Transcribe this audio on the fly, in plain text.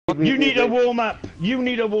You need a warm up. You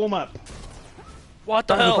need a warm up. What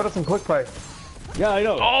the Put hell? us in quick play. Yeah, I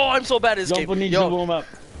know. Oh, I'm so bad at this game. Jumbo needs a Yo, warm up.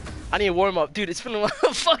 I need a warm up, dude. It's been a while.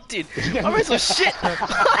 Fuck, dude. I'm in some shit.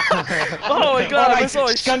 Oh my god, All I'm right, in so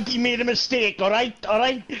much shit. Skunky made a mistake. All right.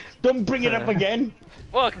 Don't bring it up again.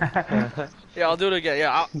 Fuck. Yeah, I'll do it again.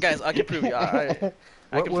 Yeah, guys, I can prove you. I can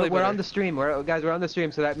play We're better. on the stream. Guys, we're on the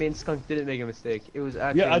stream, so that means Skunk didn't make a mistake. It was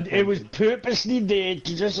actually. Yeah, it was purposely there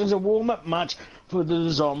to, just as a warm-up match for the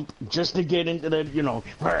Zomp, just to get into the, you know,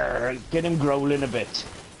 get him growling a bit.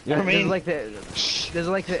 You know what I mean? This is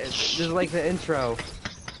like the intro.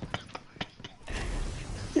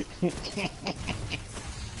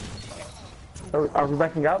 Are we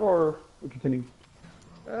backing out or we continue?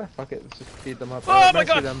 Fuck it, let's just feed them up. Oh my Let's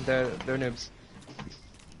god! see them. They're noobs.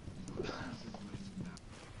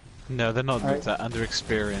 No, they're not. Alright. They're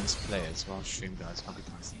underexperienced players. Well, stream guys.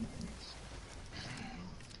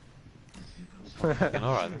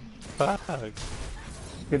 Alright. Fuck.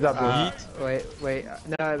 Good job, boys. Wait.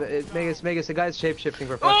 No, Megas, the guy's shapeshifting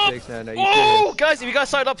for Oh! fuck's sakes. No, you Oh, serious? guys, if you guys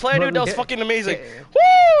signed up playing, dude, that was Yeah. fucking amazing. Yeah.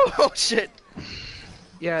 Woo! Oh shit.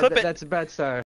 Yeah, Clip it. that's a bad start.